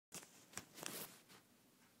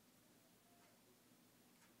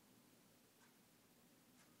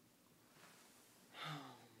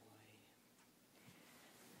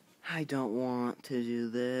I don't want to do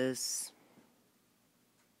this.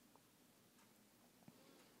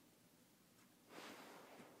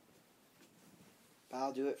 But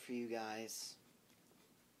I'll do it for you guys.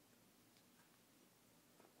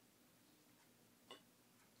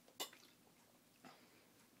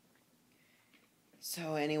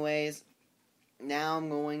 So anyways, now I'm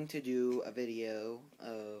going to do a video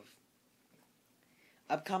of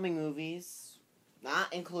upcoming movies,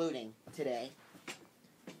 not including today.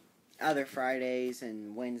 Other Fridays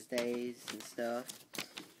and Wednesdays and stuff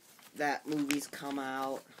that movies come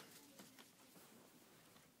out.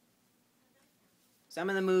 Some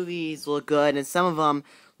of the movies look good and some of them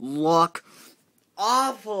look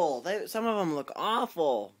awful. Some of them look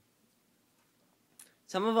awful.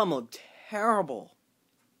 Some of them look terrible.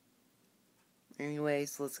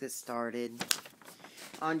 Anyways, let's get started.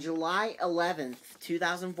 On July 11th,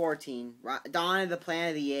 2014, Dawn of the Planet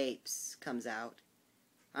of the Apes comes out.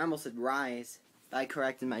 I almost said Rise, but I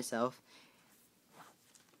corrected myself.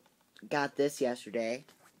 Got this yesterday.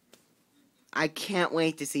 I can't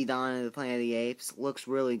wait to see Dawn of the Planet of the Apes. Looks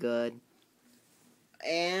really good.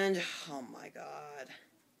 And, oh my god.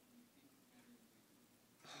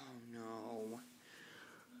 Oh no.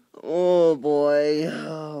 Oh boy.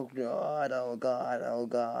 Oh god, oh god, oh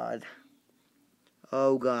god.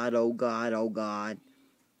 Oh god, oh god, oh god.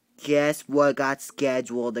 Guess what got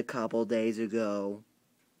scheduled a couple days ago?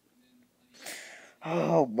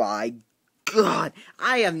 Oh my god.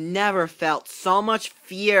 I have never felt so much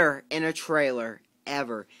fear in a trailer,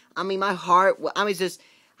 ever. I mean, my heart, I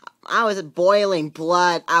was boiling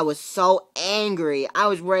blood. I was so angry. I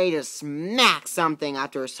was ready to smack something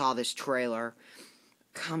after I saw this trailer.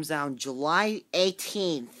 Comes out July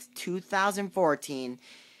 18th, 2014.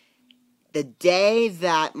 The day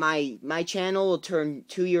that my channel will turn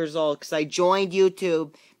 2 years old, because I joined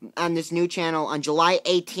YouTube on this new channel on July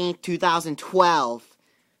 18th, 2012.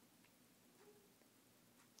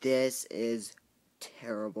 This is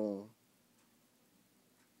terrible.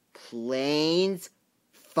 Planes,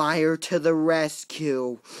 fire to the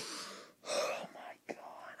rescue. Oh my god,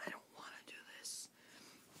 I don't want to do this.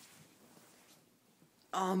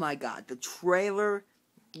 Oh my god, the trailer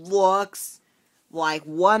looks like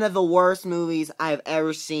one of the worst movies I've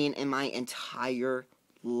ever seen in my entire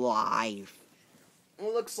life. It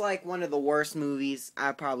looks like one of the worst movies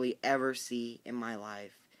I'll probably ever see in my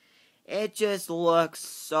life. It just looks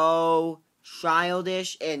so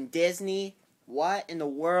childish, and Disney, what in the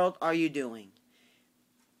world are you doing?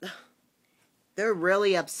 They're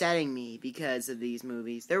really upsetting me because of these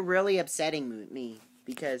movies. They're really upsetting me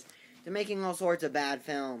because they're making all sorts of bad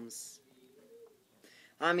films.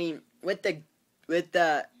 I mean, with the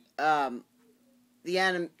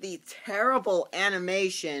terrible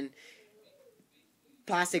animation,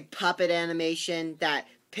 plastic puppet animation that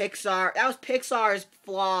was Pixar's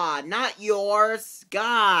flaw, not yours.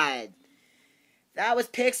 God. That was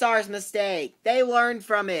Pixar's mistake. They learned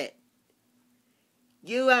from it.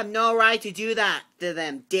 You have no right to do that to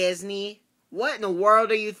them, Disney. What in the world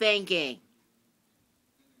are you thinking?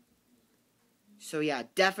 So yeah,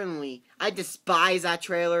 definitely, I despise that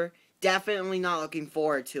trailer. Definitely not looking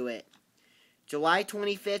forward to it. July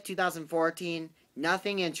 25th, 2014,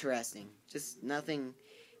 nothing interesting. Just nothing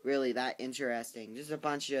really that interesting. Just a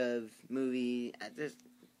bunch of movies. Just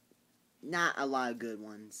not a lot of good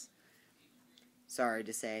ones. Sorry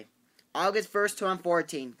to say. August 1st,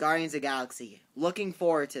 2014, Guardians of the Galaxy. Looking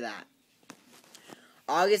forward to that.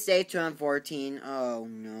 August 8th, 2014, oh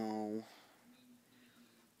no.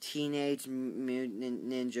 Teenage Mutant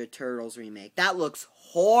Ninja Turtles remake. That looks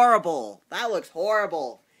horrible. That looks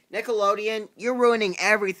horrible. Nickelodeon, you're ruining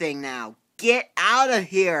everything now. Get out of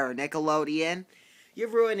here, Nickelodeon. You're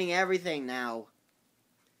ruining everything now.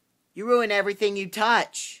 You ruin everything you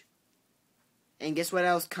touch. And guess what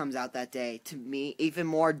else comes out that day? To me, even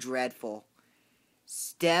more dreadful.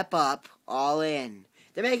 Step Up, All In.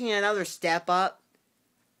 They're making another Step Up.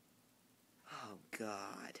 Oh,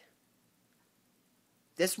 God.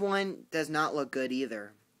 This one does not look good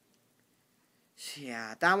either.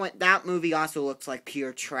 Yeah, that movie also looks like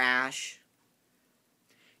pure trash.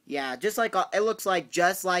 Yeah, it looks like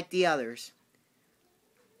just like the others.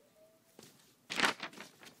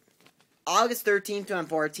 August 13th,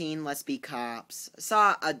 2014, Let's Be Cops. I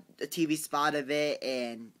saw a TV spot of it,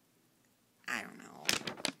 and I don't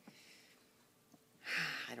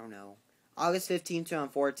know. August 15th,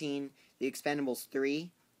 2014, The Expendables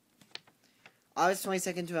 3. August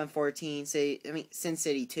 22nd, 2014, Sin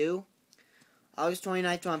City 2. August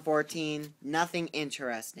 29th, 2014, nothing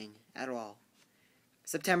interesting at all.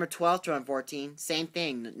 September 12th, 2014, same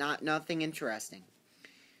thing, nothing interesting.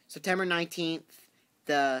 September 19th,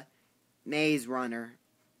 the Maze Runner.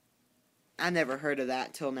 I never heard of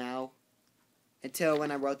that till now. Until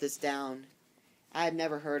when I wrote this down. I had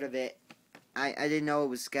never heard of it. I didn't know it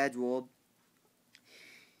was scheduled.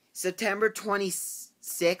 September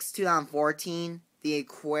 26, 2014, the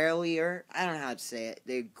Equalizer, I don't know how to say it,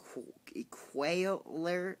 the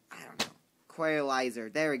Equalizer, I don't know, Equalizer,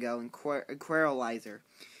 there we go, Equalizer.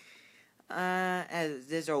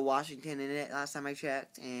 There's a Washington in it last time I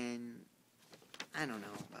checked, and I don't know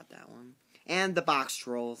about that one. And the Box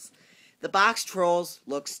Trolls. The Box Trolls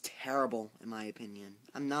looks terrible, in my opinion.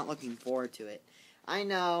 I'm not looking forward to it. I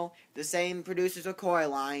know, the same producers of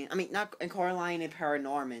Coraline. I mean, not Coraline and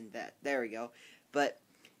Paranorman. There we go. But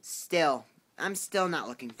still, I'm still not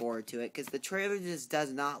looking forward to it because the trailer just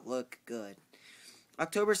does not look good.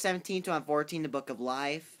 October 17th, 2014, The Book of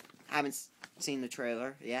Life. I haven't seen the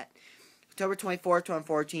trailer yet. October 24th,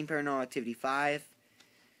 2014, Paranormal Activity 5.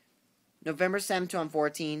 November 7th,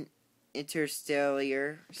 2014,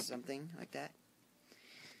 Interstellar, something like that.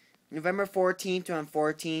 November 14th,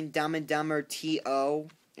 2014, Dumb and Dumber T.O.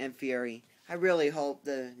 and Fury. I really hope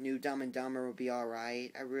the new Dumb and Dumber will be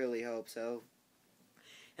alright. I really hope so.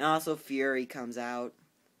 And also Fury comes out.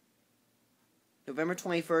 November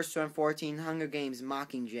 21st, 2014, Hunger Games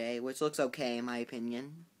Mockingjay, which looks okay in my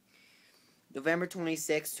opinion. November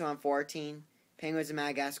 26th, 2014, Penguins of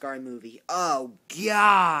Madagascar movie. Oh,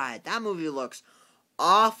 God! That movie looks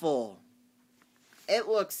awful. It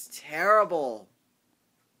looks terrible.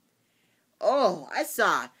 Oh, I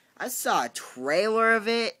saw a trailer of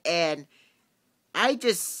it, and I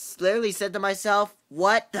just literally said to myself,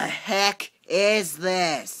 what the heck is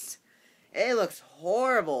this? It looks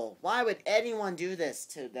horrible. Why would anyone do this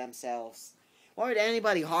to themselves? Why would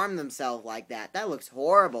anybody harm themselves like that? That looks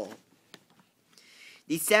horrible.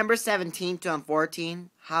 December 17th, 2014,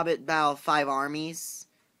 Hobbit Battle of Five Armies.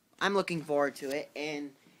 I'm looking forward to it, and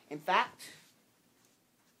in fact,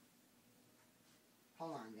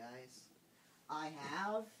 hold on, guys. I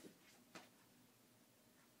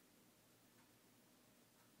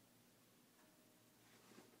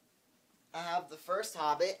have the first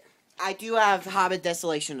Hobbit. I do have Hobbit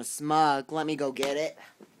Desolation of Smug. Let me go get it.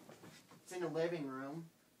 It's in the living room.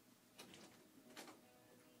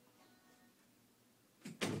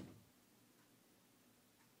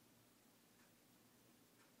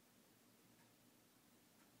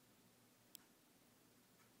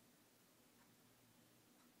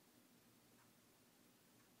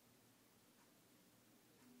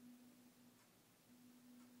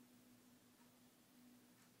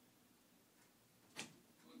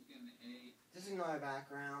 Just ignore the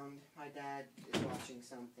background. My dad is watching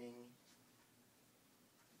something.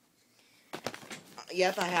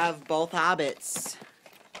 Yep, I have both Hobbits.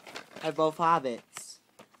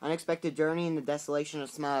 Unexpected Journey and the Desolation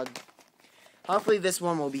of Smug. Hopefully this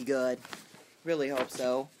one will be good. Really hope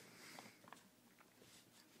so.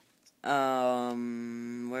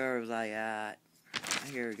 Where was I at?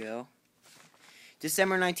 Here we go.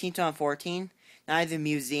 December 19th, 2014. Night of the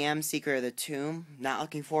Museum, Secret of the Tomb. Not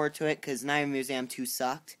looking forward to it because Night of the Museum 2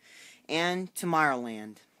 sucked. And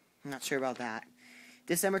Tomorrowland. I'm not sure about that.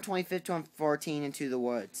 December 25th, 2014, Into the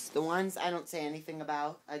Woods. The ones I don't say anything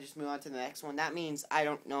about. I just move on to the next one. That means I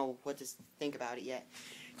don't know what to think about it yet.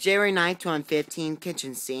 January 9th, 2015,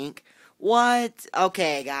 Kitchen Sink. What?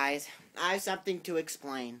 Okay, guys. I have something to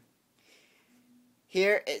explain.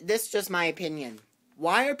 Here, this is just my opinion.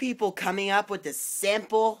 Why are people coming up with the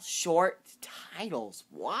simple, short titles?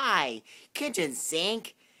 Why? Kitchen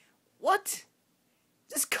Sink? What?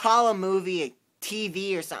 Just call a movie a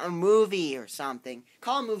TV or something, a movie or something.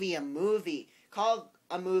 Call a movie a movie. Call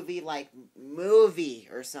a movie like Movie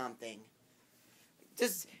or something.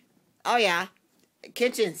 Just, oh yeah,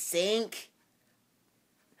 Kitchen Sink?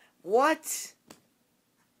 What?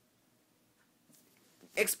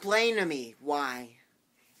 Explain to me why.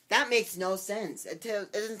 That makes no sense. It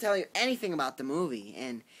doesn't tell you anything about the movie.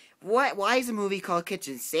 And why is a movie called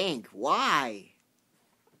Kitchen Sink? Why?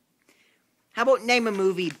 How about name a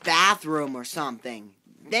movie Bathroom or something?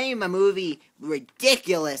 Name a movie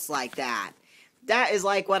ridiculous like that. That is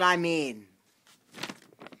like what I mean.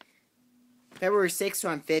 February 6th,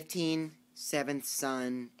 2015, Seventh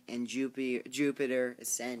Son and Jupiter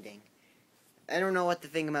Ascending. I don't know what to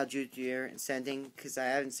think about Jupiter Ascending because I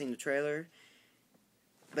haven't seen the trailer.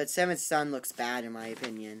 But Seventh Son looks bad in my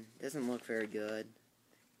opinion. Doesn't look very good.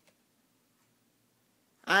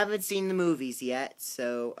 I haven't seen the movies yet,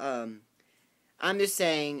 so I'm just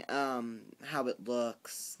saying how it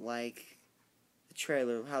looks, like the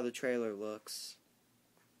trailer, how the trailer looks.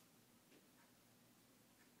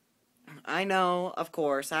 I know, of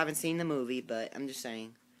course, I haven't seen the movie, but I'm just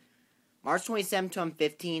saying. March 27th,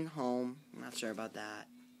 2015, Home. I'm not sure about that.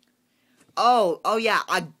 Oh yeah,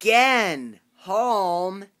 again!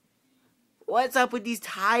 Home! What's up with these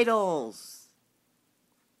titles?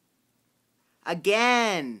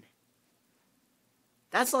 Again!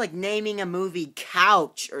 That's like naming a movie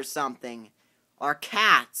Couch or something. Or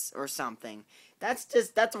Cats or something. That's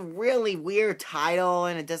a really weird title,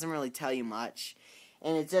 and it doesn't really tell you much.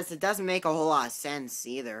 And it doesn't make a whole lot of sense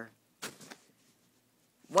either.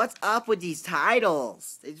 What's up with these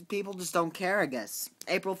titles? People just don't care, I guess.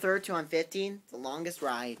 April 3rd, 2015, The Longest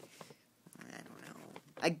Ride. I don't know.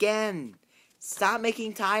 Again, stop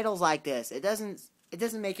making titles like this. It doesn't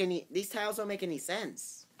make any, these titles don't make any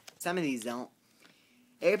sense. Some of these don't.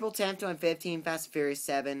 April 10th, 2015, Fast and Furious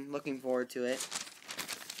 7. Looking forward to it.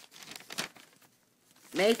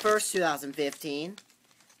 May 1st, 2015,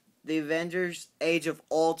 The Avengers Age of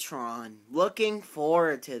Ultron. Looking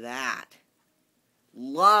forward to that.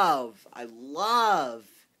 I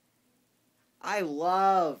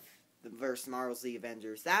love the first Marvel's The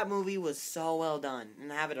Avengers. That movie was so well done.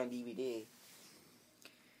 And I have it on DVD.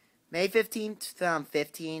 May 15th,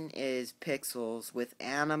 2015 is Pixels with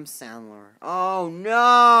Adam Sandler. Oh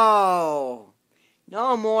no!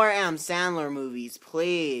 No more Adam Sandler movies,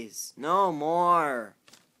 please. No more.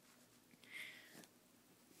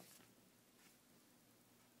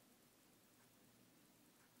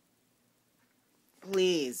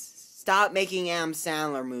 Please, stop making Adam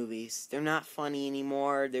Sandler movies. They're not funny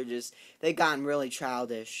anymore. They've gotten really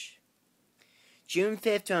childish. June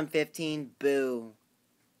 5th, 2015, Boo.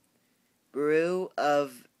 Brew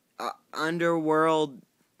of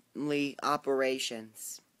Underworldly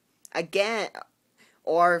Operations. Again,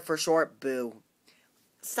 or for short, Boo.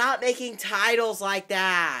 Stop making titles like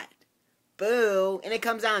that. Boo, and it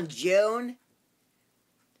comes out in June.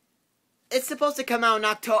 It's supposed to come out in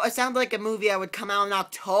October. It sounds like a movie that would come out in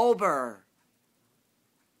October.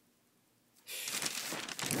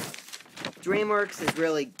 DreamWorks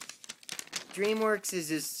is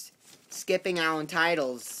just skipping out on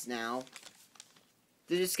titles now.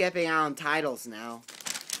 They're just skipping out on titles now.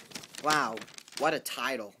 Wow, what a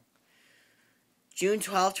title. June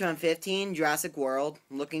 12th, 2015, Jurassic World.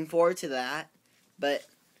 I'm looking forward to that. But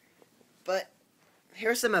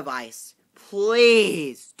here's some advice.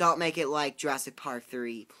 Please don't make it like Jurassic Park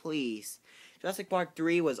 3. Please. Jurassic Park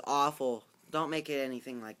 3 was awful. Don't make it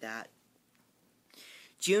anything like that.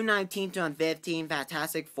 June 19th, 2015,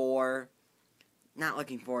 Fantastic Four. Not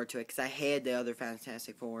looking forward to it because I hated the other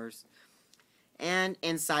Fantastic Fours. And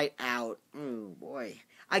Inside Out. Oh boy.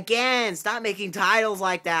 Again, stop making titles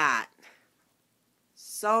like that.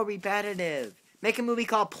 So repetitive. Make a movie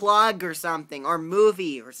called Plug or something. Or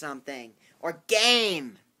Movie or something. Or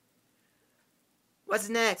Game. What's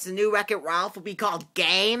next? The new Wreck-It Ralph will be called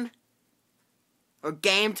Game? Or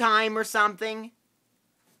Game Time or something?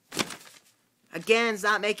 Again,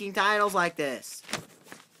 stop making titles like this.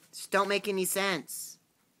 Just don't make any sense.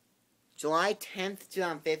 July 10th,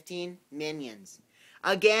 2015, Minions.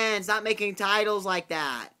 Again, stop making titles like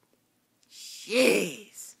that.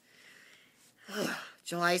 Jeez.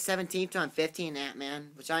 July 17th, 2015,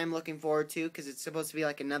 Ant-Man, which I am looking forward to because it's supposed to be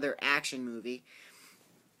like another action movie.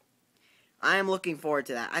 I am looking forward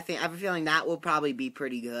to that. I have a feeling that will probably be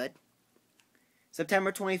pretty good.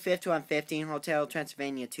 September 25th, 2015, Hotel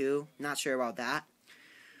Transylvania 2. Not sure about that.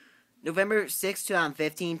 November 6th,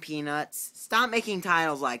 2015, Peanuts. Stop making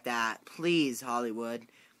titles like that. Please, Hollywood.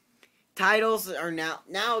 Titles are now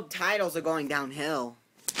titles are going downhill.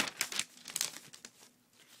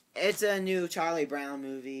 It's a new Charlie Brown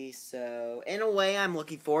movie, so in a way I'm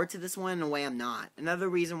looking forward to this one, in a way I'm not. Another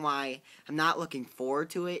reason why I'm not looking forward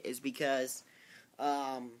to it is because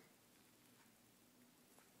I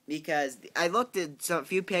looked at a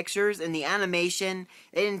few pictures and the animation,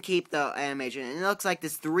 they didn't keep the animation. And it looks like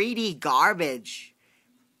this 3D garbage.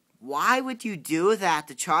 Why would you do that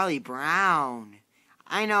to Charlie Brown?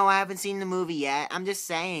 I know I haven't seen the movie yet. I'm just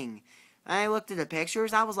saying. When I looked at the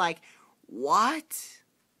pictures, I was like, what?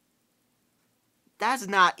 That's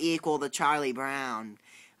not equal to Charlie Brown.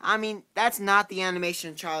 I mean, that's not the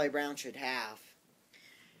animation Charlie Brown should have.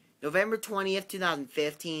 November 20th,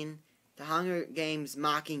 2015, The Hunger Games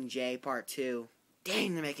Mockingjay Part 2.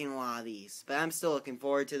 Dang, they're making a lot of these. But I'm still looking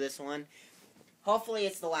forward to this one. Hopefully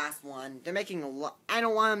it's the last one. They're making a lot. I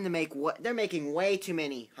don't want them to make they're making way too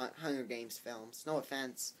many Hunger Games films. No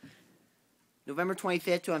offense. November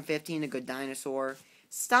 25th, 2015, A Good Dinosaur.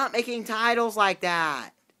 Stop making titles like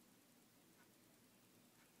that.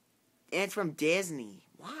 And it's from Disney.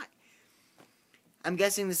 What? I'm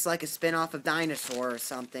guessing this is like a spin-off of Dinosaur or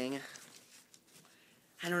something.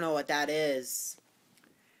 I don't know what that is.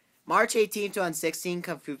 March 18th, 2016,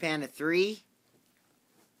 Kung Fu Panda 3.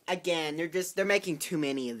 Again, they're making too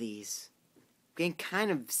many of these. I'm getting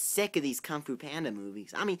kind of sick of these Kung Fu Panda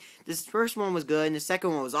movies. I mean, this first one was good and the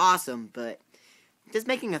second one was awesome, but just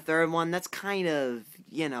making a third one, that's kind of,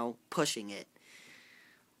 pushing it.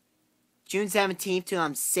 June 17th,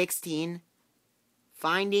 2016,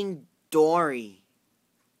 Finding Dory.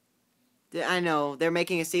 I know, they're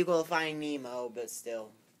making a sequel to Finding Nemo, but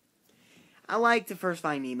still. I liked the first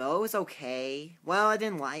Finding Nemo. It was okay. Well, I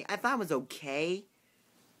thought it was okay.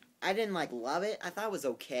 I didn't, love it. I thought it was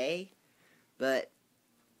okay. But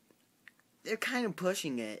they're kind of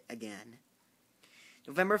pushing it again.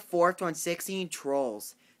 November 4th, 2016,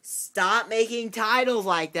 Trolls. Stop making titles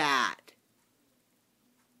like that.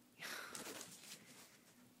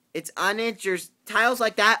 It's uninteresting. Titles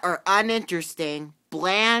like that are uninteresting,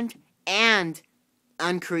 bland, and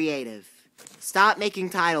uncreative. Stop making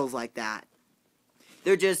titles like that.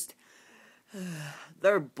 They're just...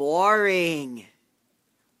 they're boring.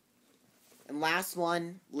 And last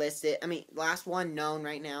one known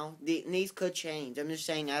right now. These could change. I'm just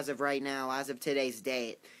saying as of right now, as of today's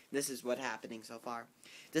date, this is what's happening so far.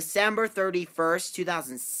 December 31st,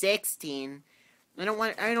 2016. I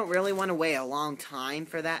don't really want to wait a long time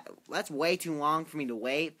for that. That's way too long for me to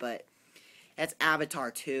wait, but that's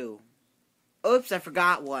Avatar 2. Oops, I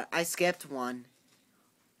forgot one. I skipped one.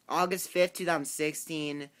 August 5th,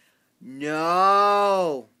 2016.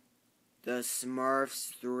 No! The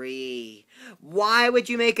Smurfs 3. Why would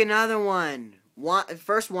you make another one? The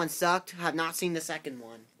first one sucked. Have not seen the second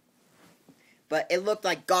one. But it looked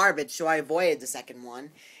like garbage, so I avoided the second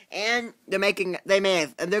one. And they're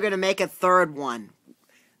gonna make a third one.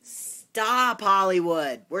 Stop,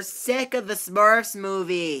 Hollywood. We're sick of the Smurfs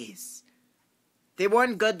movies. They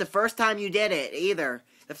weren't good the first time you did it, either.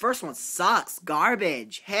 The first one sucks.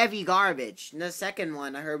 Garbage. Heavy garbage. And the second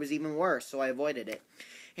one, I heard, was even worse, so I avoided it.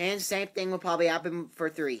 And same thing will probably happen for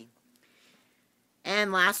 3.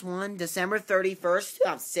 And last one, December 31st,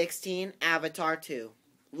 2016, Avatar 2.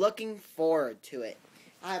 Looking forward to it.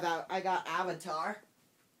 I got Avatar.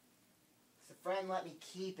 A friend let me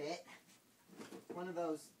keep it. One of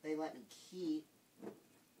those they let me keep.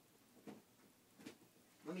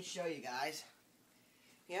 Let me show you guys.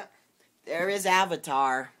 Yep. There is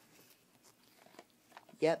Avatar.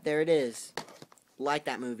 Yep, there it is. Like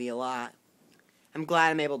that movie a lot. I'm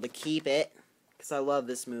glad I'm able to keep it, because I love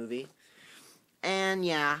this movie. And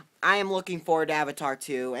yeah, I am looking forward to Avatar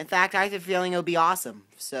 2. In fact, I have a feeling it'll be awesome.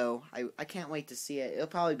 So, I can't wait to see it. It'll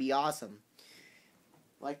probably be awesome.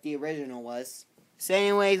 Like the original was. So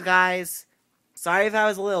anyways, guys, sorry if I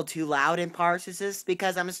was a little too loud in parts. It's just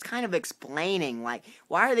because I'm just kind of explaining,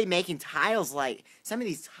 why are they making titles like, some of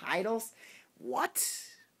these titles? What?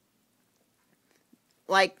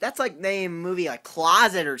 That's like naming a movie like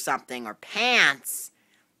Closet or something, or Pants.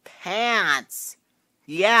 Pants.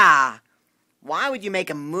 Yeah. Why would you make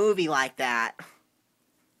a movie like that?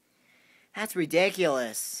 That's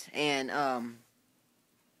ridiculous. And,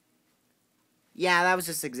 yeah, that was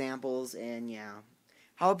just examples, and yeah.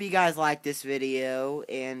 I hope you guys liked this video,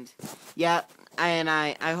 and, yeah,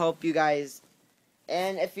 I hope you guys,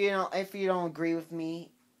 and if you don't agree with me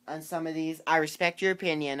on some of these, I respect your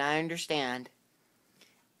opinion, I understand.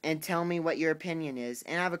 And tell me what your opinion is.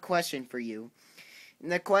 And I have a question for you.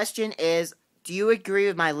 And the question is, do you agree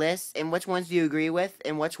with my list? And which ones do you agree with?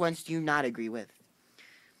 And which ones do you not agree with?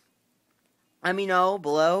 Let me know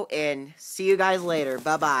below. And see you guys later.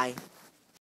 Bye-bye.